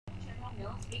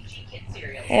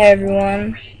Hey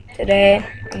everyone, today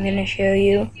I'm going to show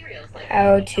you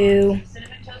how to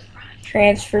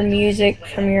transfer music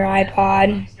from your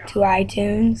iPod to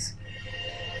iTunes.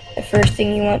 The first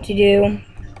thing you want to do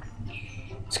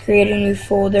is create a new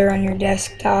folder on your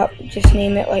desktop. Just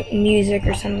name it like music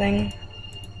or something.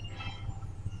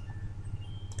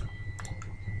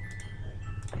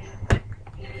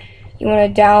 You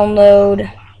want to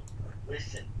download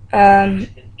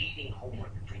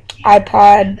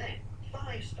iPod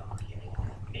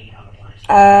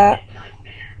I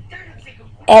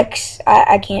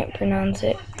can't pronounce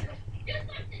it.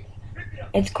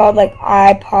 It's called like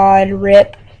iPod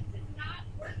RIP.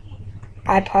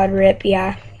 iPod RIP,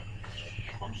 yeah.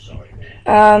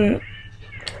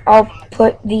 I'll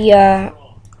put the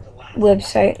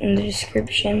website in the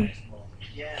description.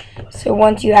 So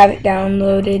once you have it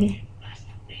downloaded,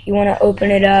 you want to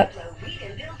open it up.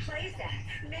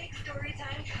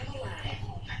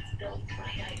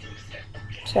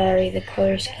 Sorry, the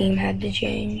color scheme had to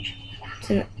change. It's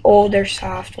an older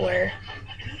software.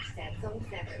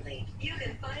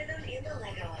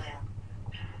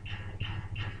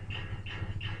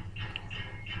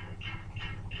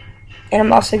 And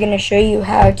I'm also going to show you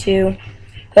how to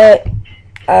put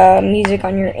music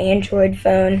on your Android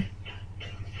phone.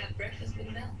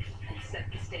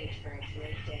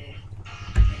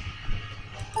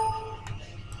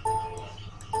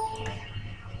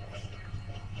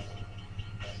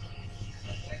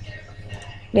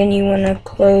 Then you want to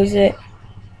close it.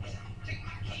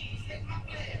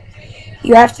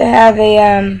 You have to have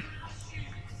a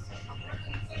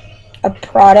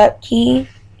product key.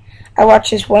 I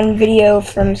watched this one video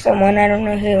from someone, I don't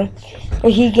know who,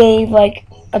 but he gave like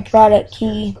a product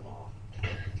key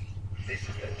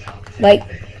like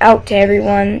out to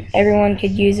everyone. Everyone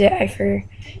could use it. I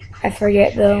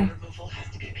forget though.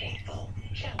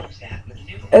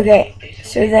 Okay,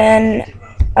 so then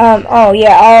oh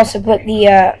yeah, I'll also put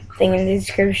the thing in the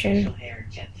description.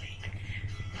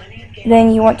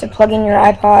 Then you want to plug in your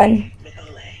iPod.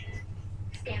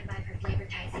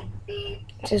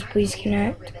 It says please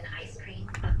connect.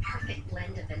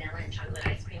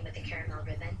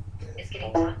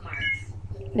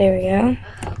 There we go.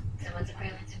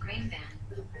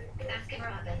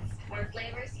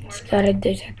 Just gotta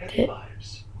detect it.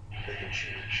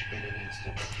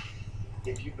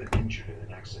 If you've been injured in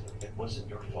an accident that wasn't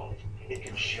your fault, it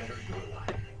can shatter your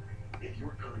life. If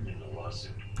you're currently in a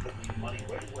lawsuit that needs money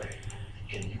right away,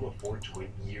 can you afford to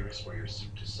wait years for your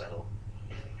suit to settle?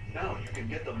 Now you can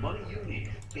get the money you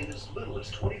need in as little as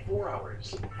 24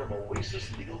 hours from Oasis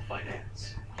Legal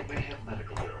Finance. You may have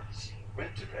medical bills,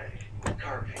 rent to pay,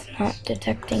 car payments. It's not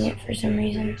detecting it for some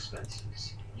reason.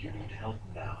 Expenses. You need help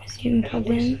now. Is it even plugged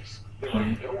in? There are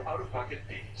no out-of-pocket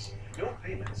fees, no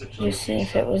payments until Just see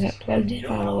if it wasn't plugged in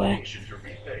all the way.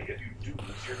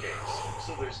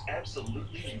 So there's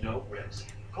absolutely no risk.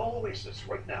 Call Oasis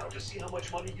right now to see how much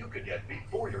money you could get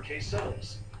before your case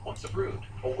settles. Once approved,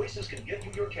 Oasis can get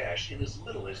you your cash in as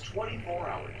little as 24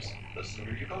 hours. The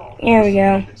sooner you call, there we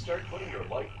go. you can start putting your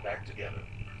life back together.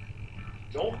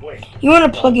 Don't wait. You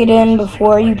want to plug it in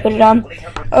before you put it on.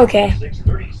 Okay.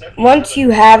 Once you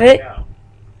have it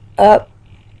up,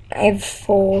 I have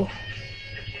full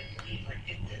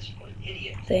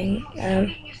thing.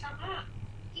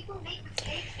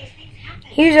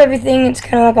 Here's everything. It's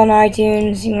kind of like on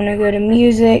iTunes. You want to go to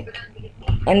music,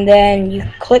 and then you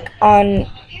click on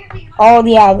all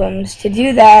the albums. To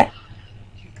do that,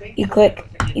 you click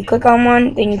on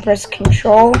one, then you press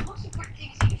Control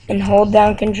and hold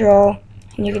down Control,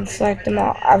 and you can select them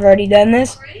all. I've already done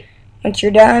this. Once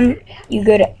you're done, you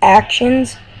go to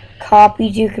Actions,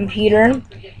 Copy to Computer.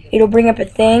 It'll bring up a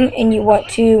thing, and you want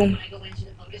to.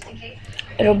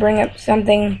 It'll bring up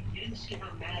something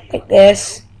like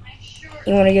this.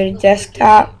 You want to go to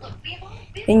Desktop.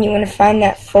 Then you want to find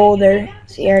that folder.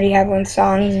 So you already have one,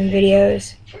 songs and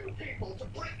videos.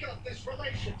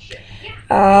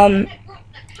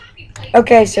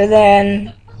 Okay, so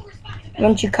then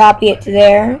once you copy it to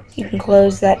there, you can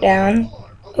close that down.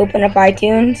 Open up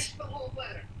iTunes.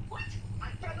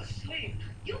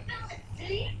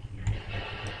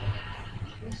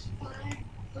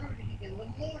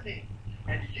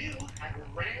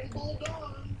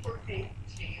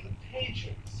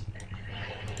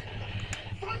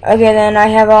 Okay, then I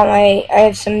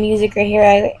have some music right here.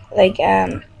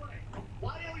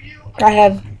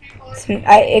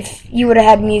 If you would have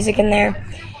had music in there,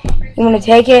 you want to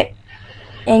take it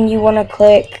and you want to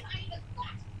click,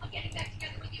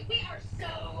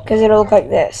 because it'll look like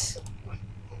this.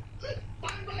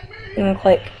 You want to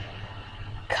click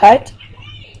cut,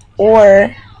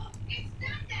 or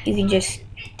you can just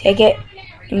take it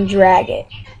and drag it.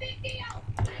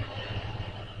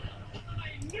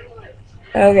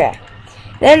 Okay.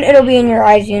 Then it'll be in your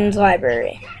iTunes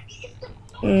library.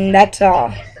 And that's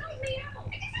all.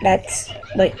 That's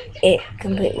like it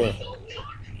completely.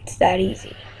 It's that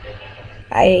easy.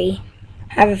 I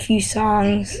have a few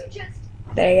songs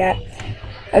that I got.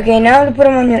 Okay, now to put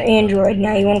them on your Android.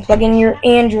 Now you want to plug in your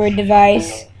Android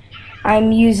device.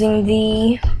 I'm using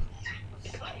the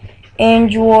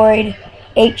Android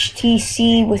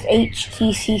HTC with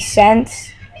HTC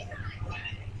Sense.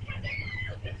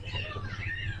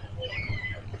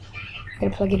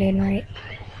 Gotta plug it in right.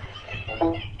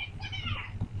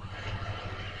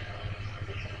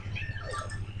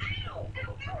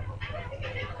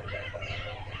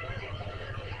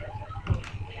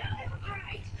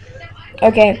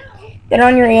 Okay, then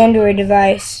on your Android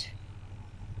device,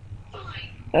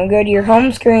 you'll go to your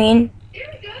home screen.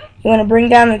 You want to bring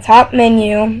down the top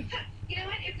menu,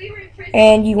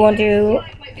 and you want to,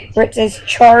 where it says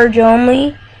charge only,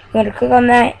 you want to click on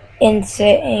that and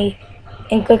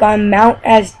click on mount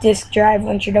as disk drive.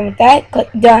 Once you're done with that, click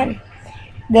done.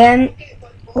 Then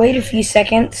wait a few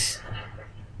seconds.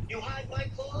 You hide my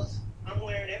clothes? I'm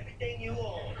wearing everything you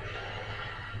own.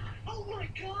 Oh my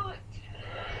God!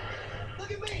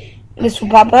 Look at me! This will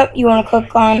pop up. You want to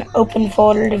click on open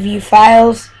folder to view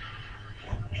files.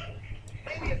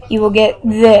 You will get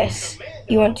this.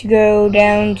 You want to go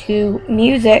down to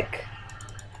music.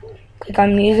 Click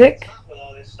on music.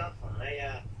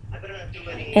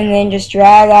 And then just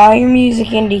drag all your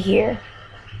music into here.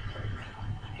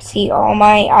 See, all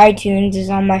my iTunes is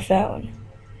on my phone.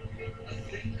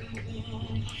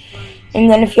 And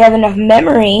then if you have enough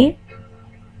memory,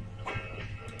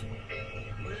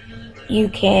 you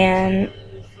can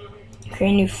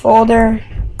create a new folder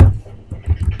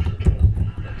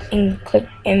and click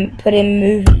and put in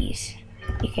movies.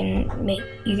 You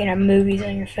can have movies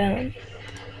on your phone.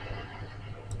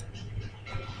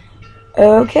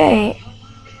 Okay.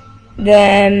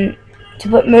 Then to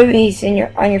put movies on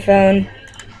your phone,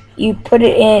 you put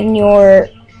it in your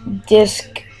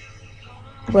disk,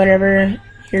 whatever,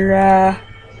 your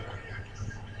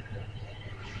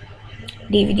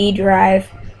DVD drive.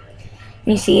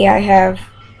 You see I have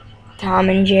Tom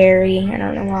and Jerry. I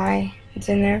don't know why it's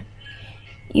in there.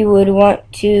 You would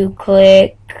want to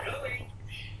click,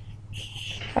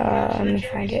 let me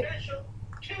find it.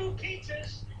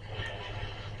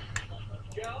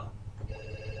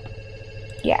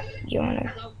 Yeah, you want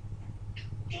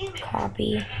to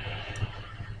copy.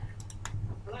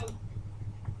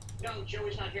 No,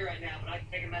 Joey's not here right now, but I can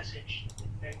take a message.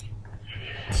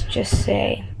 Let's just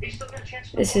say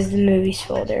this is the movies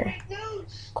folder.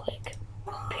 Click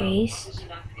paste.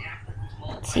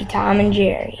 Let's see Tom and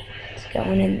Jerry. It's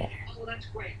going in there.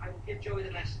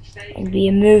 It'd be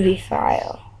a movie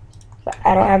file, but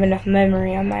I don't have enough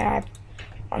memory on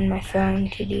my phone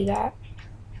to do that.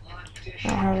 I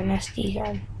don't have an SD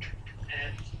card.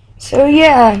 So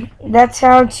yeah, that's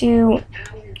how to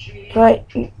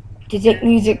take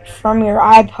music from your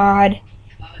iPod,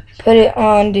 put it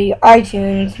onto your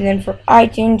iTunes, and then from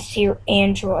iTunes to your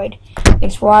Android.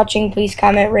 Thanks for watching. Please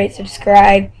comment, rate,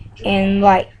 subscribe, and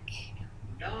like.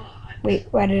 Wait,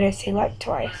 why did I say like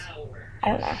twice? I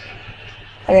don't know.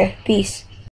 Okay, peace.